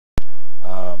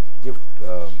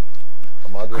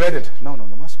credit. No,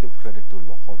 they must give credit to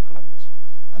Lahore Qalandars.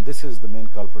 And this is the main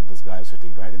culprit, this guy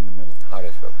sitting right in the middle.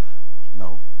 Haris Rao.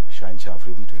 No, Shaheen Shah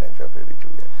Afridi too. Shaheen Shah Afridi too,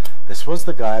 yeah. This was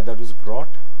the guy that was brought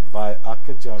by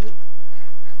Aqib Javed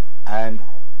and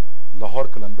Lahore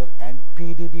Qalandar and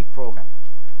PDB program,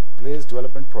 Players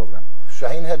Development Program.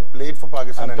 Shaheen had played for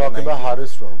Pakistan. I'm talking about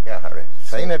Haris Rao. Yeah, Haris.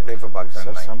 Shaheen had played for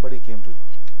Pakistan. Sir, somebody came to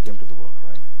the work,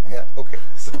 right? Yeah, okay.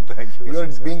 So thank you. You're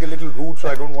being a little rude, so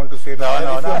I don't want to say that.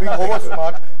 If you're being over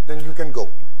smart, then you can go.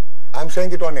 I'm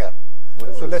saying it on air.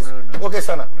 So let's. Okay,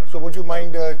 Sana. So would you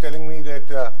mind telling me that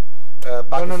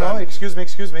Pakistan? No. Excuse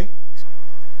me.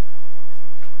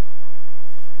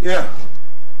 Yeah.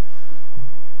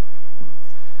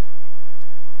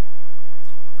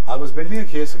 I was building a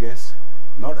case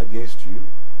not against you,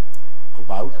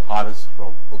 about Haris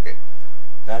Rao. Okay.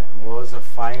 That was a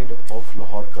find of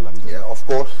Lahore Qalandar. Yeah, of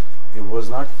course. It was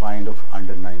not find of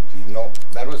under 19. No,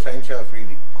 that was Shaheen Shah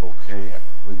Afridi. Okay. Yeah.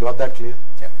 We got that clear?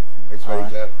 Yeah, it's very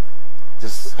clear.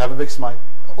 Just have a big smile.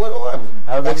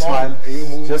 Have a big smile.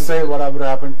 Just say whatever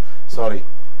happened. Sorry.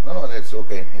 No, that's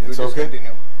okay. It's just okay?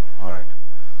 Continue. All right.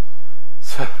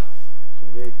 So,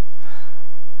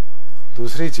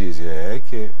 दूसरी चीज ये है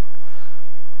कि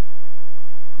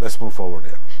let's move forward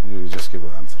here. You just give an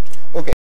answer to me. Okay.